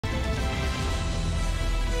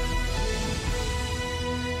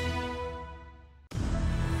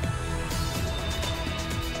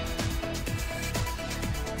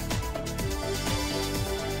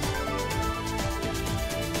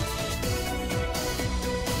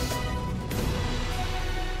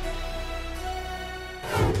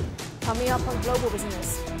Coming up on Global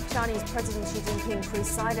Business, Chinese President Xi Jinping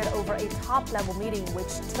presided over a top-level meeting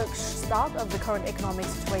which took stock of the current economic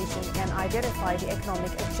situation and identified the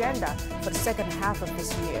economic agenda for the second half of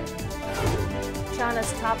this year.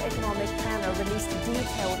 China's top economic planner released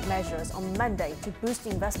detailed measures on Monday to boost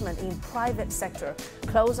investment in private sector,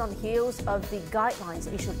 close on the heels of the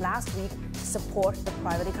guidelines issued last week to support the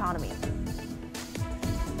private economy.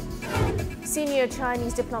 Senior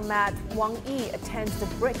Chinese diplomat Wang Yi attends the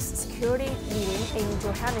BRICS security meeting in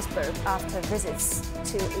Johannesburg after visits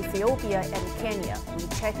to Ethiopia and Kenya. We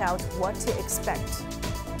check out what to expect.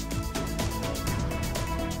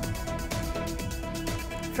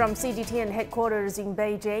 From CGTN headquarters in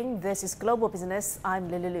Beijing, this is Global Business. I'm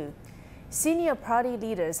Lily Lu. Senior party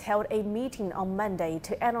leaders held a meeting on Monday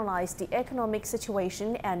to analyze the economic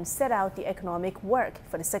situation and set out the economic work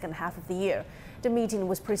for the second half of the year. The meeting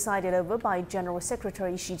was presided over by General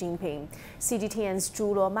Secretary Xi Jinping. CGTN's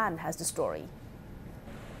Zhu Luoman has the story.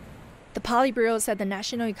 The Politburo said the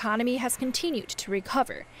national economy has continued to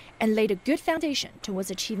recover and laid a good foundation towards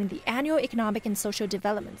achieving the annual economic and social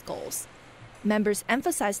development goals. Members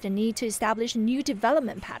emphasized the need to establish a new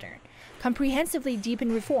development pattern, comprehensively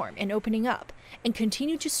deepen reform and opening up, and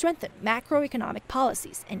continue to strengthen macroeconomic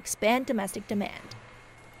policies and expand domestic demand.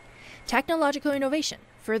 Technological innovation,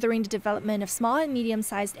 furthering the development of small and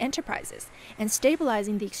medium-sized enterprises, and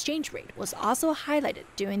stabilizing the exchange rate was also highlighted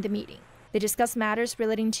during the meeting. They discussed matters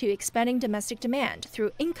relating to expanding domestic demand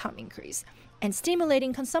through income increase and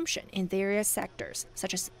stimulating consumption in various sectors,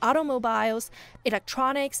 such as automobiles,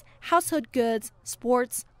 electronics, household goods,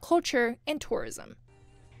 sports, culture, and tourism.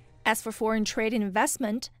 As for foreign trade and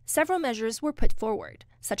investment, several measures were put forward,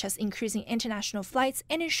 such as increasing international flights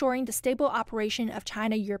and ensuring the stable operation of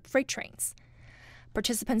China-Europe freight trains.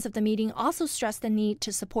 Participants of the meeting also stressed the need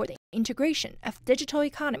to support the integration of digital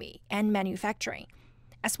economy and manufacturing,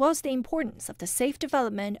 as well as the importance of the safe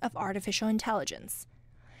development of artificial intelligence.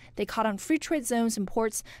 They called on free trade zones and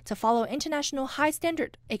ports to follow international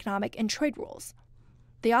high-standard economic and trade rules.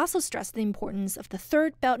 They also stressed the importance of the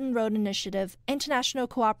Third Belt and Road Initiative International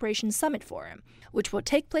Cooperation Summit Forum, which will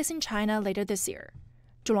take place in China later this year.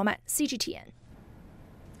 Zhu Luoman, CGTN.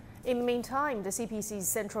 In the meantime, the CPC's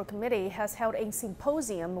Central Committee has held a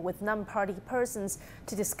symposium with non-party persons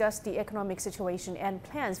to discuss the economic situation and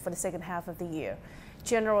plans for the second half of the year.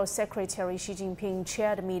 General Secretary Xi Jinping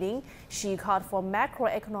chaired the meeting. Xi called for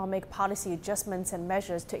macroeconomic policy adjustments and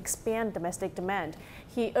measures to expand domestic demand.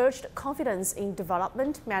 He urged confidence in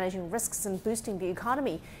development, managing risks, and boosting the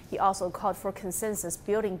economy. He also called for consensus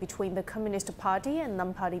building between the Communist Party and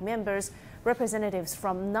non-party members. Representatives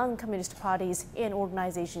from non-communist parties and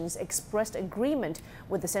organizations expressed agreement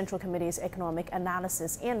with the Central Committee's economic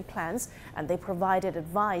analysis and plans, and they provided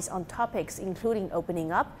advice on topics including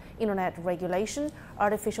opening up, internet regulation,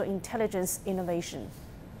 artificial intelligence innovation.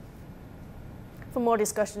 For more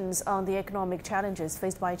discussions on the economic challenges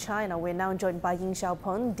faced by China, we're now joined by Ying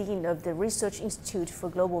Xiaopeng, Dean of the Research Institute for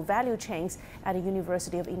Global Value Chains at the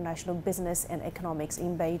University of International Business and Economics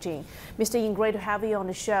in Beijing. Mr. Ying, great to have you on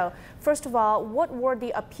the show. First of all, what were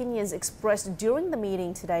the opinions expressed during the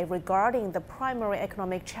meeting today regarding the primary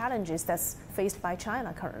economic challenges that's faced by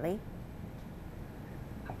China currently?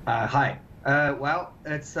 Hi. Well,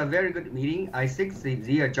 it's a very good meeting. I think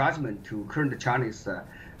the judgment to current Chinese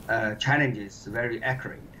challenges is very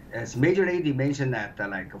accurate. As majorly they mentioned that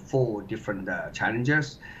like 4 different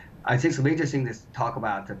challenges. I think the major thing is talk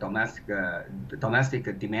about the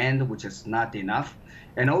domestic demand, which is not enough,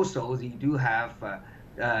 and also they do have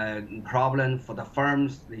problem for the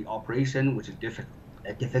firms, the operation, which is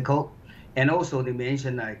difficult, and also they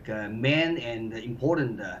mentioned like main and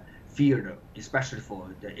important field, especially for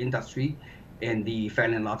the industry, and the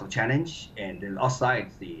facing a lot of challenge, and outside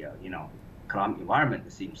the economic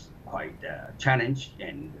environment seems quite challenged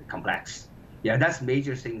and complex. Yeah, that's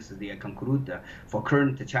major things they conclude for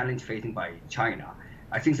current challenge facing by China.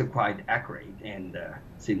 I think they're quite accurate and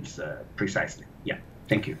seems precisely. Yeah,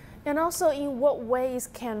 thank you. And also, in what ways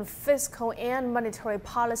can fiscal and monetary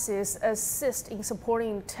policies assist in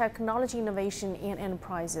supporting technology innovation in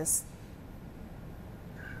enterprises?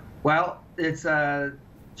 Well, it's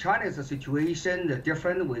China's situation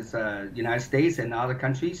different with United States and other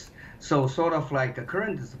countries. So sort of like the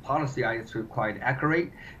current policy is quite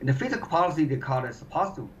accurate. And the fiscal policy, they call it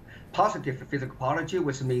positive fiscal policy,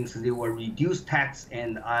 which means they will reduce tax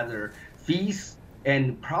and other fees,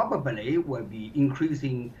 and probably will be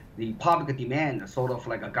increasing the public demand, sort of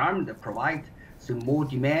like a government that provide some more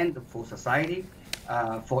demand for society,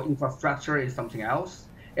 for infrastructure and something else.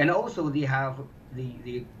 And also they have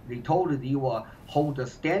they told they will hold a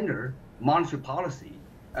standard monetary policy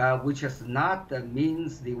which is not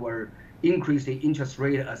means they will increase the interest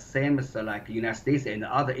rate as same as like the United States and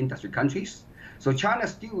other industry countries. So China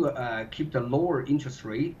still keep the lower interest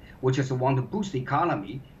rate, which is want to boost the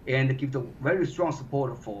economy and give the very strong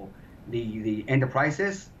support for the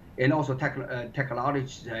enterprises and also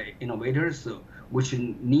technology innovators, which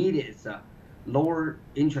need is lower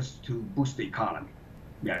interest to boost the economy.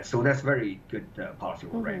 Yeah, so that's very good policy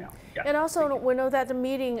right now. Yeah. And also, we know that the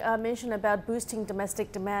meeting mentioned about boosting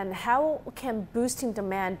domestic demand. How can boosting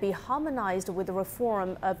demand be harmonized with the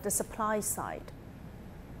reform of the supply side?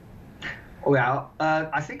 Well,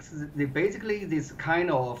 I think basically this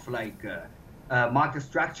kind of like market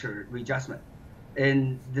structure readjustment.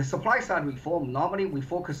 In the supply side reform, normally we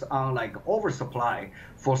focus on like oversupply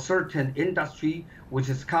for certain industry, which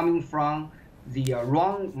is coming from the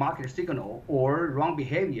wrong market signal or wrong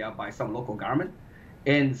behavior by some local government.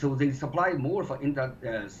 And so they supply more for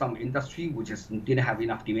some industry which didn't have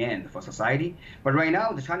enough demand for society. But right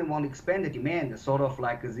now, the China want to expand the demand, sort of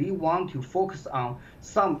like they want to focus on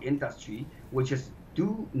some industry which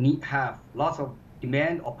do have lots of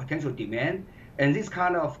demand or potential demand. And this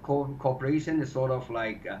kind of cooperation is sort of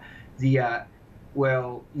like use the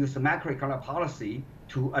macroeconomic policy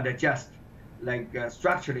to adjust, like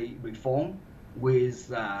structurally reform with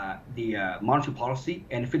the monetary policy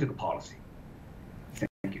and fiscal policy.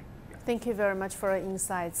 Thank you. Thank you very much for your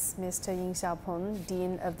insights, Mr. Ying Xiaopeng,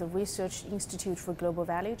 Dean of the Research Institute for Global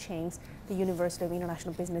Value Chains, the University of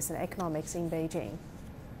International Business and Economics in Beijing.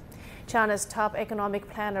 China's top economic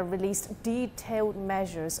planner released detailed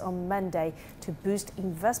measures on Monday to boost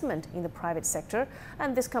investment in the private sector,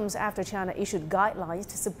 and this comes after China issued guidelines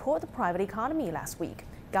to support the private economy last week.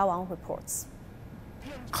 Gao Wang reports.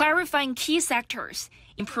 Clarifying key sectors,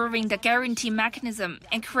 improving the guarantee mechanism,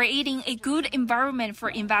 and creating a good environment for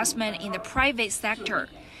investment in the private sector.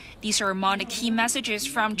 These are among the key messages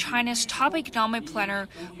from China's top economic planner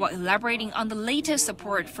while elaborating on the latest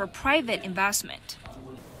support for private investment.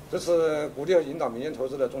 The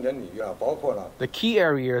key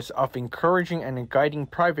areas of encouraging and guiding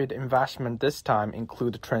private investment this time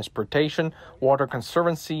include transportation, water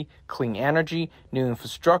conservancy, clean energy, new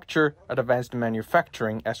infrastructure, advanced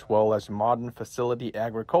manufacturing, as well as modern facility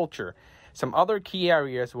agriculture. Some other key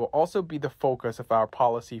areas will also be the focus of our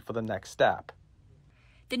policy for the next step.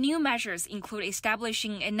 The new measures include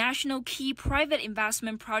establishing a national key private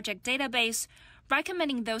investment project database,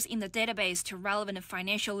 recommending those in the database to relevant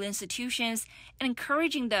financial institutions and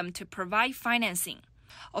encouraging them to provide financing.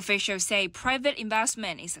 Officials say private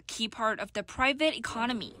investment is a key part of the private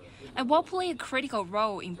economy and will play a critical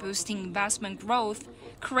role in boosting investment growth,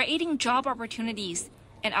 creating job opportunities,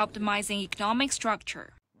 and optimizing economic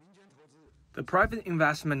structure. The private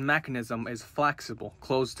investment mechanism is flexible,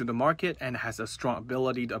 close to the market, and has a strong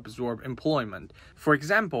ability to absorb employment. For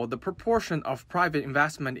example, the proportion of private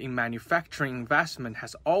investment in manufacturing investment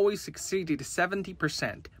has always exceeded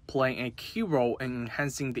 70%, playing a key role in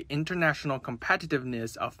enhancing the international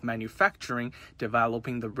competitiveness of manufacturing,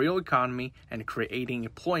 developing the real economy, and creating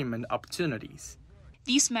employment opportunities.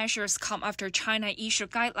 These measures come after China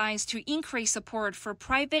issued guidelines to increase support for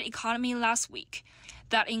private economy last week.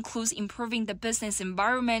 That includes improving the business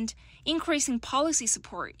environment, increasing policy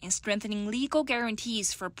support, and strengthening legal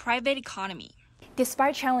guarantees for private economy.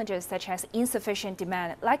 Despite challenges such as insufficient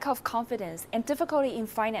demand, lack of confidence, and difficulty in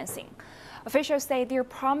financing, officials say there are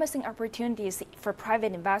promising opportunities for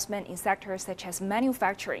private investment in sectors such as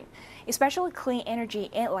manufacturing, especially clean energy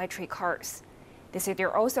and electric cars. They say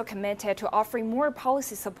they're also committed to offering more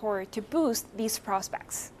policy support to boost these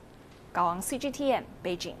prospects. Gao Wang, CGTN,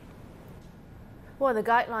 Beijing. Well, the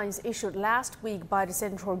guidelines issued last week by the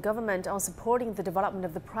central government on supporting the development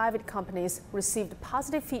of the private companies received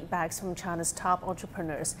positive feedbacks from China's top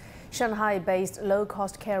entrepreneurs. Shanghai-based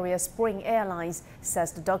low-cost carrier Spring Airlines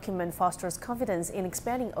says the document fosters confidence in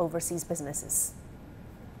expanding overseas businesses.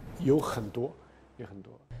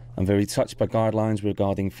 I'm very touched by guidelines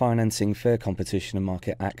regarding financing, fair competition and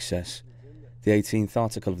market access. The 18th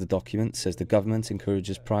article of the document says the government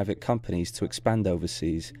encourages private companies to expand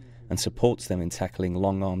overseas and supports them in tackling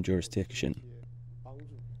long-arm jurisdiction.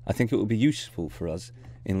 I think it will be useful for us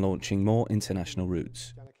in launching more international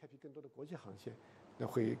routes.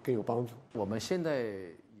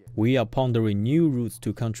 We are pondering new routes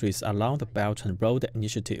to countries along the Belt and Road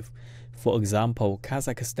Initiative. For example,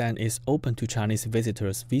 Kazakhstan is open to Chinese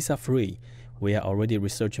visitors visa-free. We are already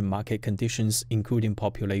researching market conditions, including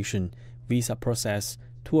population, visa process,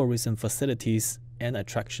 tourism facilities, and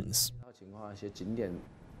attractions.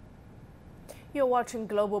 You're watching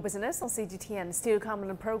Global Business on CGTN. Still coming on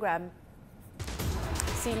the program.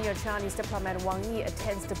 Senior Chinese diplomat Wang Yi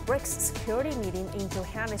attends the BRICS security meeting in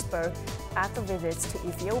Johannesburg after visits to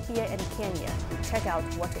Ethiopia and Kenya. Check out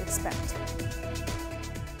what to expect.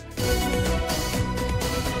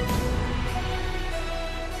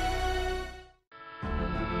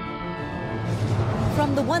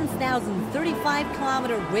 From the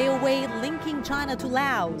 1,035-kilometer railway linking China to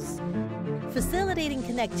Laos, facilitating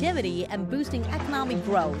connectivity and boosting economic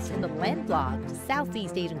growth in the landlocked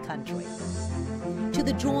Southeast Asian country, to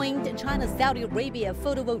the joint China-Saudi Arabia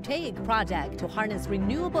photovoltaic project to harness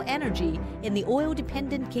renewable energy in the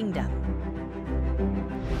oil-dependent kingdom.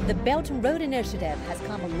 The Belt and Road Initiative has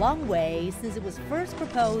come a long way since it was first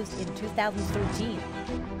proposed in 2013,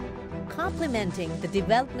 complementing the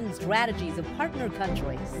development strategies of partner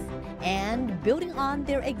countries and building on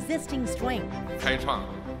their existing strength. 开创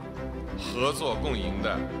合作共赢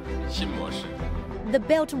的新模式。 The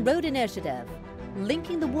Belt and Road Initiative,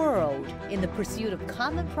 linking the world in the pursuit of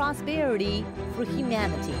common prosperity for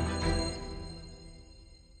humanity.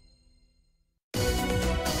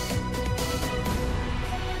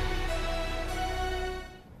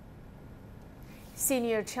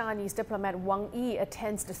 Senior Chinese diplomat Wang Yi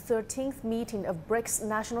attends the 13th meeting of BRICS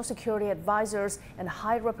national security advisors and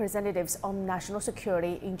high representatives on national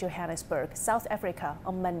security in Johannesburg, South Africa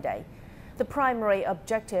on Monday. The primary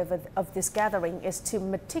objective of this gathering is to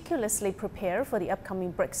meticulously prepare for the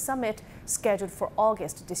upcoming BRICS summit scheduled for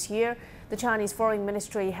August this year. The Chinese Foreign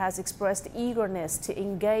Ministry has expressed eagerness to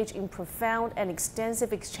engage in profound and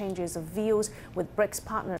extensive exchanges of views with BRICS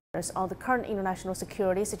partners on the current international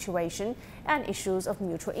security situation and issues of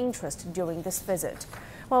mutual interest during this visit.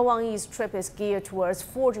 While Wang Yi's trip is geared towards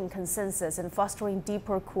forging consensus and fostering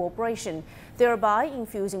deeper cooperation, thereby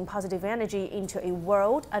infusing positive energy into a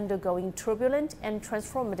world undergoing turbulent and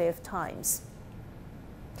transformative times.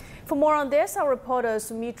 For more on this, our reporter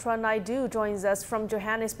Sumitra Naidu joins us from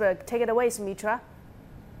Johannesburg. Take it away, Sumitra.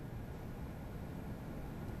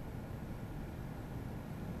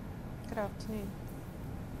 Good afternoon.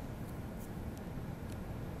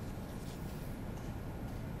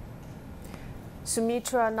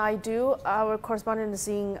 Sumitra Naidu, our correspondent is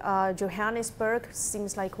in Johannesburg.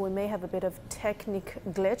 Seems like we may have a bit of technical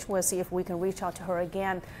glitch. We'll see if we can reach out to her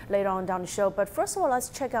again later on down the show. But first of all, let's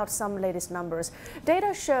check out some latest numbers.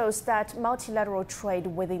 Data shows that multilateral trade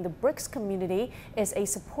within the BRICS community is a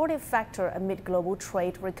supportive factor amid global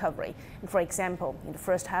trade recovery. And for example, in the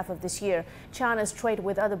first half of this year, China's trade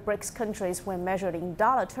with other BRICS countries, when measured in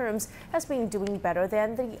dollar terms, has been doing better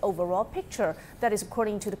than the overall picture. That is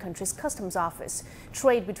according to the country's customs office.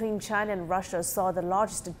 Trade between China and Russia saw the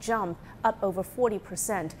largest jump, up over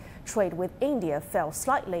 40%. Trade with India fell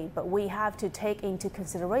slightly, but we have to take into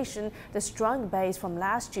consideration the strong base from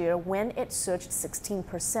last year when it surged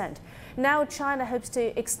 16%. Now China hopes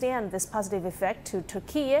to extend this positive effect to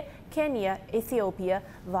Turkey, Kenya, Ethiopia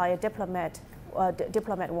via diplomat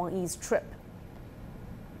Wang Yi's trip.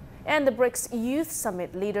 And the BRICS Youth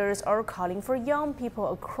Summit leaders are calling for young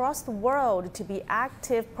people across the world to be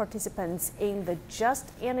active participants in the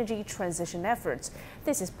just energy transition efforts.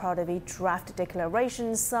 This is part of a draft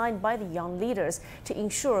declaration signed by the young leaders to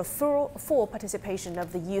ensure full participation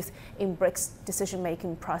of the youth in BRICS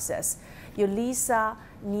decision-making process. Yulisa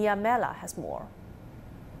Nyamela has more.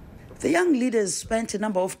 The young leaders spent a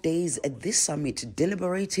number of days at this summit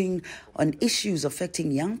deliberating on issues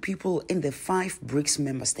affecting young people in the 5 BRICS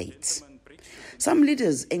member states. Some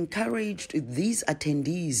leaders encouraged these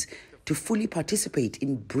attendees to fully participate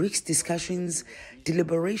in BRICS discussions,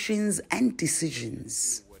 deliberations, and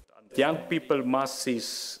decisions. Young people must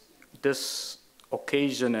seize this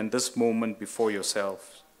occasion and this moment before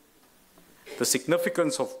yourselves. The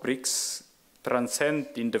significance of BRICS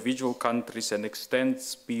transcends individual countries and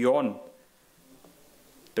extends beyond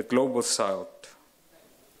the global south.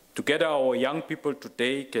 Together, our young people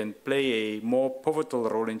today can play a more pivotal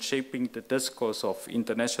role in shaping the discourse of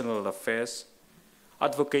international affairs,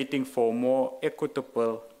 advocating for a more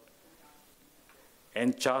equitable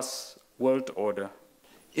and just world order.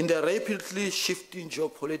 In the rapidly shifting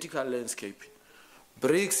geopolitical landscape,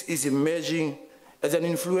 BRICS is emerging as an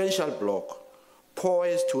influential bloc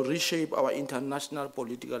poised to reshape our international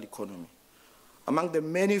political economy. Among the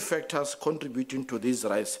many factors contributing to this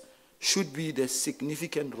rise should be the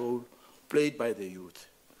significant role played by the youth.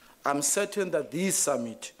 I'm certain that this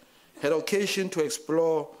summit had occasion to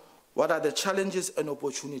explore what are the challenges and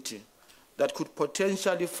opportunities that could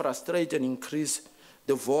potentially frustrate and increase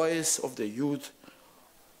the voice of the youth,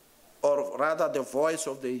 or rather the voice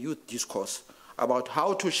of the youth discourse about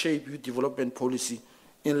how to shape youth development policy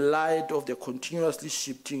in light of the continuously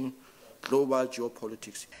shifting global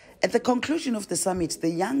geopolitics. At the conclusion of the summit, the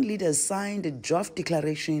young leaders signed a draft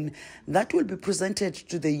declaration that will be presented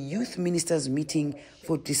to the youth ministers meeting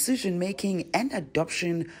for decision-making and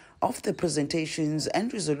adoption of the presentations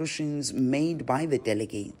and resolutions made by the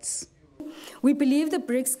delegates. We believe the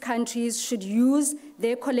BRICS countries should use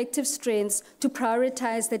their collective strengths to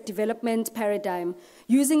prioritize the development paradigm,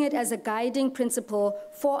 using it as a guiding principle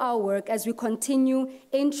for our work as we continue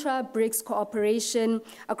intra-BRICS cooperation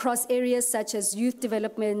across areas such as youth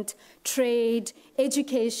development, trade,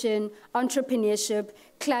 education, entrepreneurship,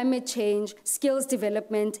 climate change, skills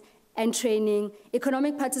development and training,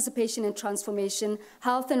 economic participation and transformation,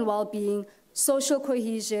 health and well-being, social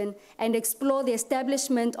cohesion, and explore the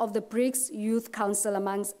establishment of the BRICS Youth Council,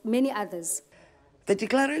 amongst many others. The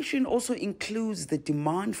declaration also includes the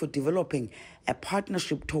demand for developing a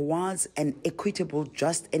partnership towards an equitable,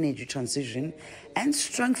 just energy transition and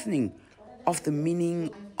strengthening of the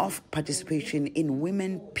meaning of participation in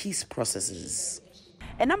women peace processes.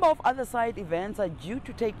 A number of other side events are due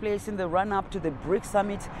to take place in the run-up to the BRICS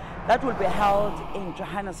Summit that will be held in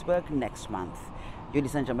Johannesburg next month.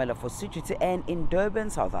 Yolisa Njamela for CGTN in Durban,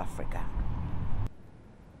 South Africa.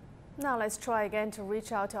 Now let's try again to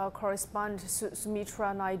reach out to our correspondent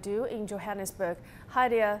Sumitra Naidu in Johannesburg. Hi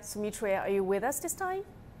there, Sumitra, are you with us this time?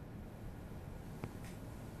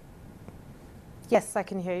 Yes, I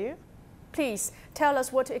can hear you. Please tell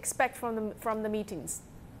us what to expect from the meetings.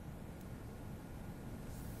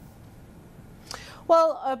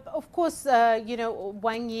 Well, of course,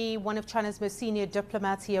 Wang Yi, one of China's most senior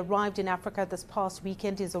diplomats, he arrived in Africa this past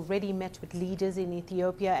weekend. He's already met with leaders in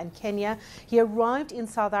Ethiopia and Kenya. He arrived in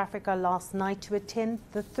South Africa last night to attend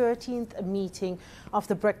the 13th meeting of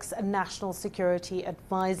the BRICS National Security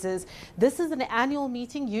Advisors. This is an annual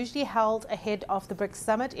meeting usually held ahead of the BRICS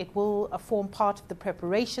Summit. It will form part of the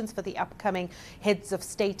preparations for the upcoming Heads of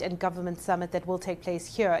State and Government Summit that will take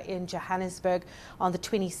place here in Johannesburg on the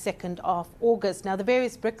 22nd of August. Now, the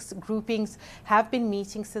various BRICS groupings have been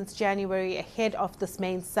meeting since January ahead of this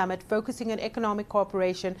main summit, focusing on economic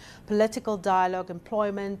cooperation, political dialogue,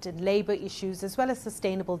 employment and labor issues, as well as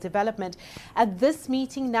sustainable development. At this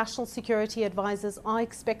meeting, national security advisors are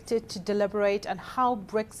expected to deliberate on how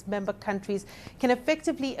BRICS member countries can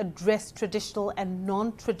effectively address traditional and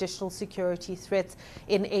non-traditional security threats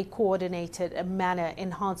in a coordinated manner,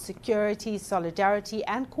 enhance security, solidarity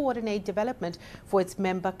and coordinate development for its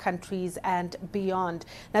member countries and beyond.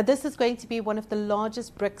 Now, this is going to be one of the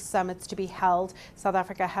largest BRICS summits to be held. South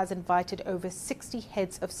Africa has invited over 60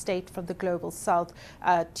 heads of state from the global south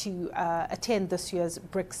to attend this year's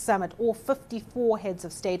BRICS summit. All 54 heads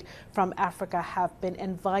of state from Africa have been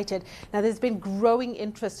invited. Now, there's been growing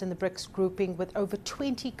interest in the BRICS grouping, with over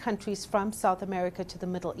 20 countries from South America to the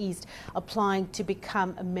Middle East applying to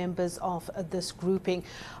become members of this grouping.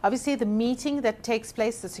 Obviously, the meeting that takes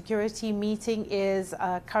place, the security meeting, is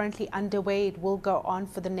currently underway. It will go on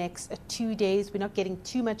for the next 2 days. We're not getting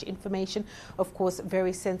too much information. Of course,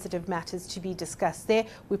 very sensitive matters to be discussed there.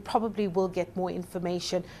 We probably will get more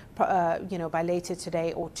information, by later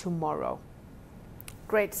today or tomorrow.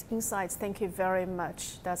 Great insights. Thank you very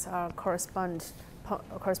much. That's our correspondent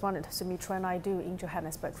Sumitra Naidu in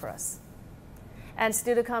Johannesburg for us. And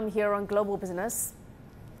still to come here on Global Business.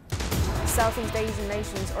 Southeast Asian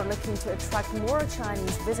nations are looking to attract more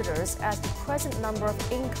Chinese visitors as the present number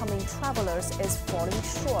of incoming travelers is falling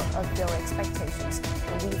short of their expectations.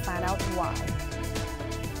 And we find out why.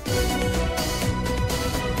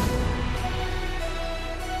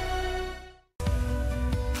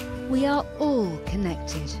 We are all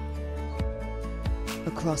connected.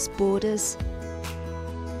 Across borders,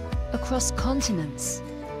 across continents,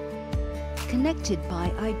 connected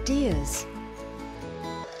by ideas,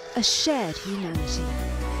 a shared humanity.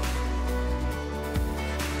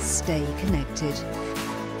 Stay connected.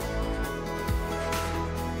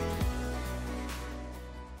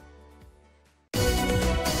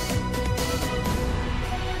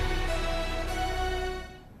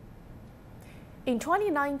 In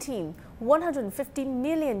 2019, 150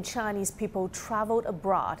 million Chinese people traveled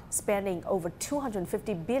abroad, spending over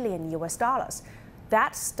 $250 billion.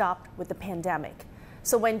 That stopped with the pandemic.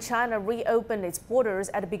 So when China reopened its borders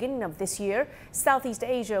at the beginning of this year, Southeast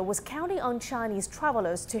Asia was counting on Chinese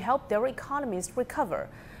travelers to help their economies recover.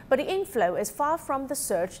 But the inflow is far from the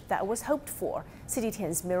surge that was hoped for.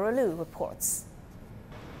 CGTN's Mira Liu reports.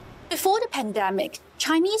 Before the pandemic,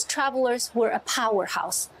 Chinese travelers were a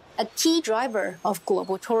powerhouse, a key driver of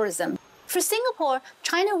global tourism. For Singapore,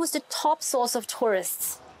 China was the top source of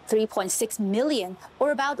tourists. 3.6 million,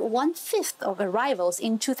 or about 1/5 of arrivals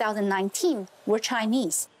in 2019, were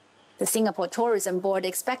Chinese. The Singapore Tourism Board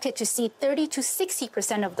expected to see 30 to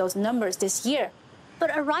 60% of those numbers this year. But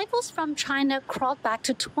arrivals from China crawled back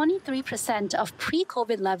to 23% of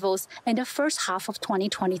pre-COVID levels in the first half of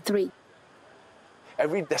 2023.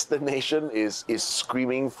 Every destination is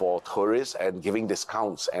screaming for tourists and giving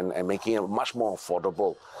discounts and making it much more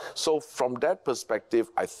affordable. So from that perspective,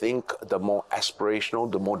 I think the more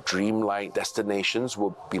aspirational, the more dreamlike destinations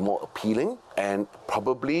will be more appealing, and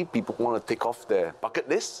probably people want to take off their bucket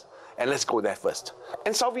list and let's go there first.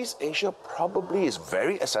 And Southeast Asia probably is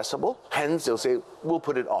very accessible, hence they'll say, we'll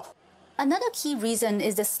put it off. Another key reason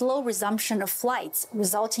is the slow resumption of flights,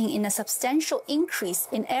 resulting in a substantial increase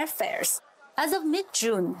in airfares. As of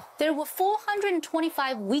mid-June, there were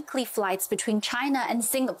 425 weekly flights between China and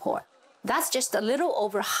Singapore. That's just a little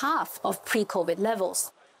over half of pre-COVID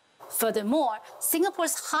levels. Furthermore,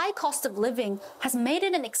 Singapore's high cost of living has made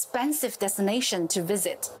it an expensive destination to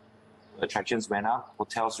visit. Attractions went up,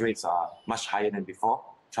 hotels rates are much higher than before,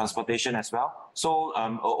 transportation as well. So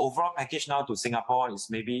overall package now to Singapore is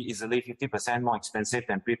maybe easily 50% more expensive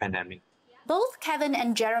than pre-pandemic. Both Kevin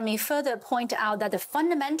and Jeremy further point out that the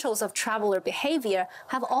fundamentals of traveler behavior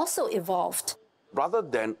have also evolved. Rather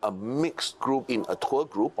than a mixed group in a tour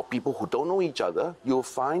group of people who don't know each other, you'll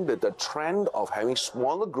find that the trend of having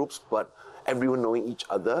smaller groups but everyone knowing each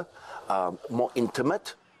other, more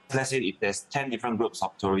intimate. Let's say if there's 10 different groups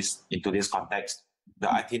of tourists into this context,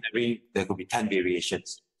 the itinerary, there could be 10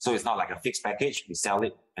 variations. So it's not like a fixed package, we sell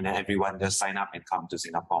it and then everyone just sign up and come to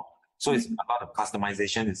Singapore. So it's a lot of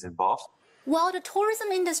customization is involved. While the tourism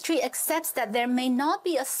industry accepts that there may not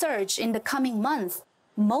be a surge in the coming months,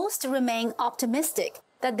 most remain optimistic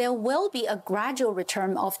that there will be a gradual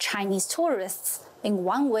return of Chinese tourists in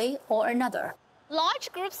one way or another.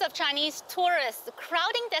 Large groups of Chinese tourists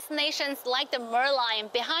crowding destinations like the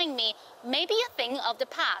Merlion behind me may be a thing of the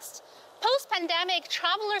past. Post-pandemic,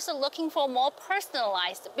 travelers are looking for more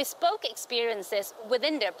personalized, bespoke experiences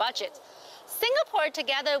within their budget. Singapore,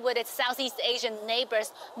 together with its Southeast Asian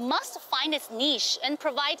neighbors, must find its niche and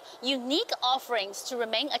provide unique offerings to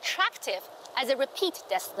remain attractive as a repeat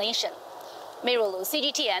destination. Miro Lu,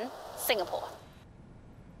 CGTN, Singapore.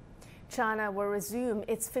 China will resume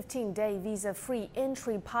its 15-day visa-free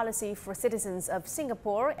entry policy for citizens of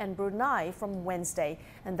Singapore and Brunei from Wednesday,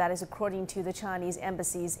 and that is according to the Chinese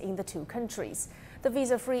embassies in the two countries. The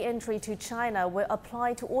visa-free entry to China will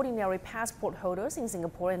apply to ordinary passport holders in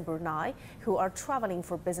Singapore and Brunei who are traveling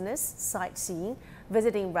for business, sightseeing,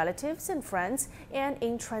 visiting relatives and friends, and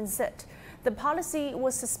in transit. The policy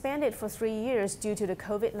was suspended for 3 years due to the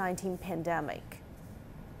COVID-19 pandemic.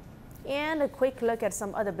 And a quick look at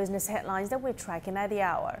some other business headlines that we're tracking at the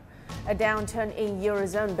hour. A downturn in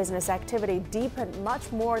Eurozone business activity deepened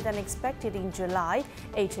much more than expected in July.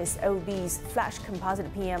 HSOB's flash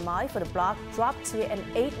composite PMI for the bloc dropped to an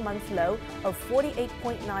 8-month low of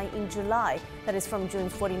 48.9 in July. That is from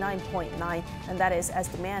June's 49.9, and that is as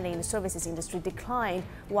demand in the services industry declined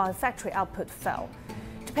while factory output fell.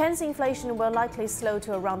 Japan's inflation will likely slow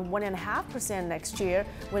to around 1.5% next year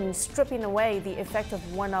when stripping away the effect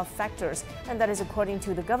of one-off factors, and that is according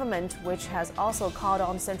to the government, which has also called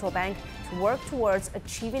on the central bank to work towards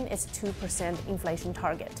achieving its 2% inflation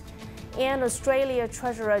target. And Australia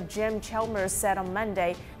Treasurer Jim Chalmers said on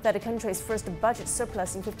Monday that the country's first budget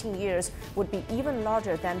surplus in 15 years would be even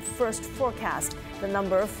larger than first forecast. The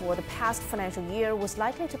number for the past financial year was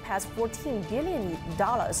likely to pass $14 billion,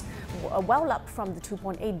 well up from the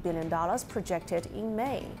 $2.8 billion projected in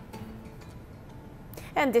May.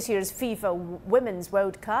 And this year's FIFA Women's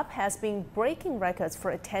World Cup has been breaking records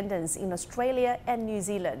for attendance in Australia and New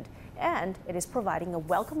Zealand, and it is providing a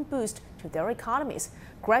welcome boost to their economies.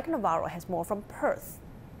 Greg Navarro has more from Perth.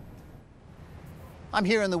 I'm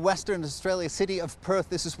here in the Western Australia city of Perth.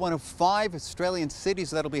 This is one of 5 Australian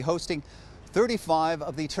cities that'll be hosting 35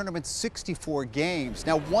 of the tournament's 64 games.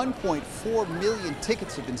 Now, 1.4 million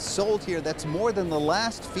tickets have been sold here. That's more than the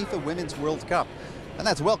last FIFA Women's World Cup. And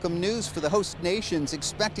that's welcome news for the host nations,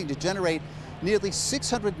 expecting to generate nearly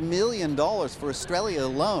 $600 million for Australia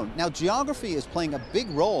alone. Now, geography is playing a big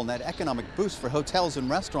role in that economic boost for hotels and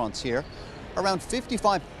restaurants here. Around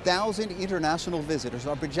 55,000 international visitors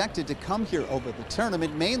are projected to come here over the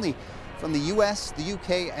tournament, mainly from the US, the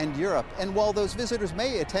UK, and Europe. And while those visitors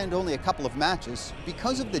may attend only a couple of matches,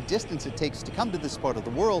 because of the distance it takes to come to this part of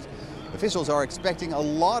the world, officials are expecting a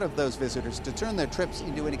lot of those visitors to turn their trips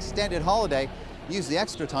into an extended holiday, use the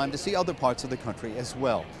extra time to see other parts of the country as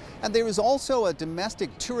well. And there is also a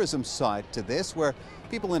domestic tourism side to this, where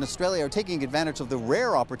people in Australia are taking advantage of the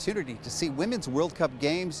rare opportunity to see Women's World Cup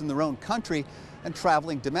games in their own country and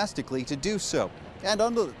traveling domestically to do so. And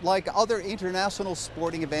unlike other international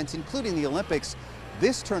sporting events, including the Olympics,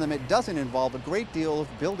 this tournament doesn't involve a great deal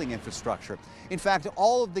of building infrastructure. In fact,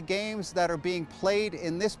 all of the games that are being played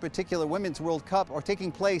in this particular Women's World Cup are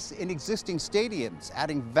taking place in existing stadiums,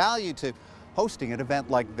 adding value to hosting an event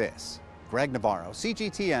like this. Greg Navarro,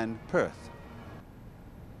 CGTN, Perth.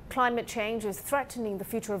 Climate change is threatening the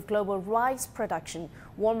future of global rice production.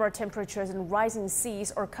 Warmer temperatures and rising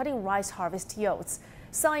seas are cutting rice harvest yields.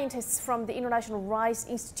 Scientists from the International Rice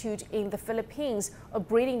Institute in the Philippines are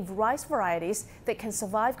breeding rice varieties that can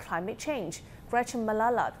survive climate change. Gretchen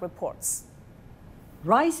Malalat reports.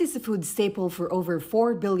 Rice is a food staple for over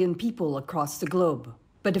 4 billion people across the globe.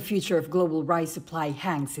 But the future of global rice supply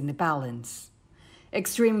hangs in the balance.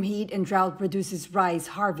 Extreme heat and drought reduces rice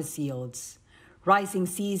harvest yields. Rising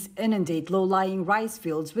seas inundate low-lying rice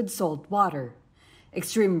fields with salt water.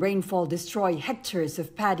 Extreme rainfall destroys hectares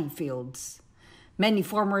of paddy fields. Many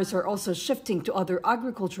farmers are also shifting to other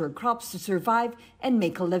agricultural crops to survive and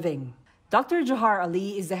make a living. Dr. Johar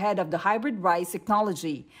Ali is the head of the hybrid rice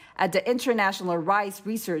technology at the International Rice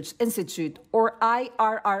Research Institute, or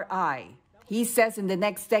IRRI. He says in the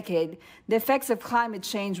next decade, the effects of climate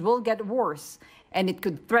change will get worse, and it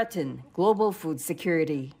could threaten global food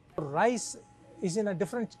security. Rice is in a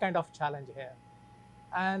different kind of challenge here.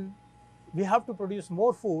 And we have to produce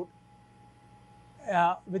more food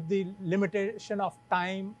with the limitation of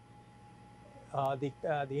time, the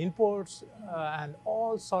imports, and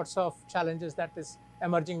all sorts of challenges that is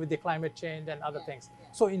emerging with the climate change and other things.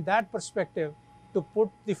 So in that perspective, to put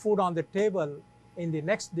the food on the table in the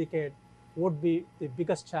next decade would be the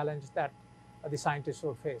biggest challenge that the scientists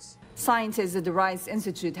will face. Scientists at the Rice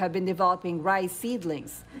Institute have been developing rice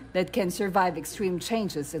seedlings that can survive extreme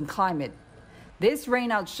changes in climate. This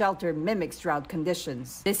rainout shelter mimics drought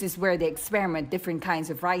conditions. This is where they experiment different kinds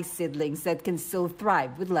of rice seedlings that can still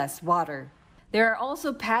thrive with less water. There are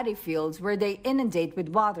also paddy fields where they inundate with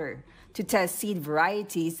water to test seed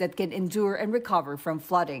varieties that can endure and recover from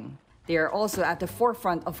flooding. They are also at the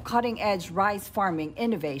forefront of cutting-edge rice farming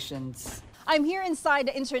innovations. I'm here inside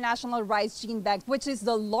the International Rice Gene Bank, which is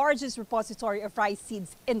the largest repository of rice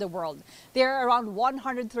seeds in the world. There are around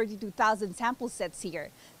 132,000 sample sets here.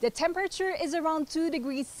 The temperature is around 2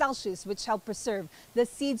 degrees Celsius, which help preserve the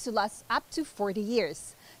seeds to last up to 40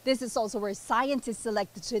 years. This is also where scientists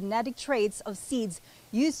select the genetic traits of seeds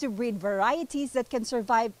used to breed varieties that can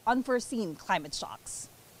survive unforeseen climate shocks.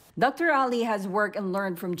 Dr. Ali has worked and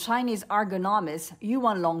learned from Chinese agronomist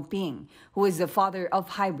Yuan Longping, who is the father of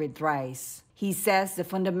hybrid rice. He says the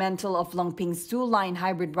fundamental of Longping's two-line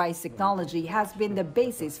hybrid rice technology has been the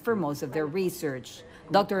basis for most of their research.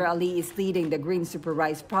 Dr. Ali is leading the Green Super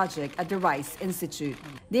Rice project at the Rice Institute.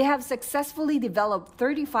 They have successfully developed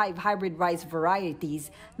 35 hybrid rice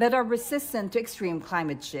varieties that are resistant to extreme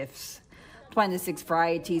climate shifts. 26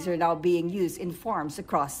 varieties are now being used in farms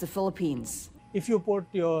across the Philippines. If you put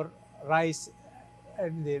your rice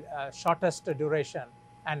in the shortest duration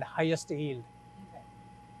and highest yield,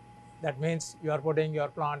 that means you are putting your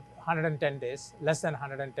plant 110 days, less than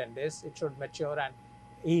 110 days, it should mature and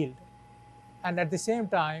yield. And at the same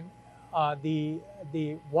time, the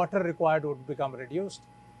water required would become reduced,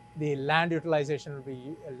 the land utilization will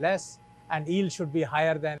be less, and yield should be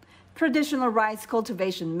higher than. Traditional rice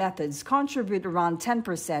cultivation methods contribute around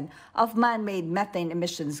 10% of man-made methane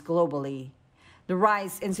emissions globally. The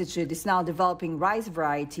Rice Institute is now developing rice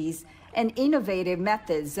varieties and innovative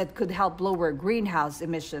methods that could help lower greenhouse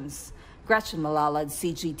emissions. Gretchen Malalad,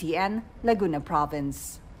 CGTN, Laguna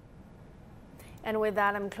Province. And with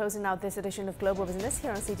that, I'm closing out this edition of Global Business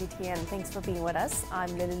here on CGTN. Thanks for being with us.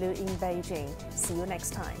 I'm Lily Lu in Beijing. See you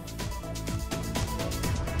next time.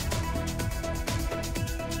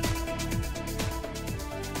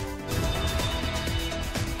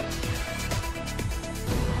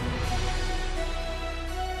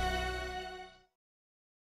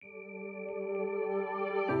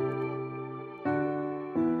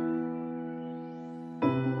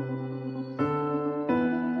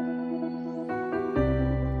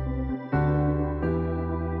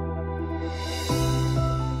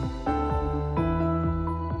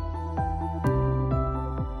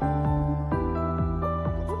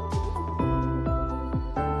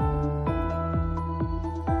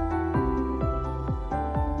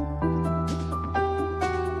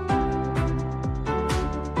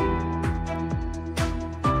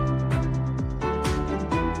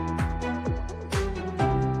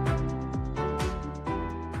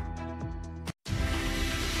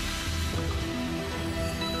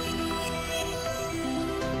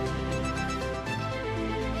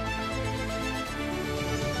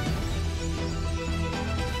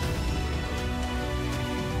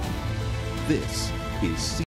 This is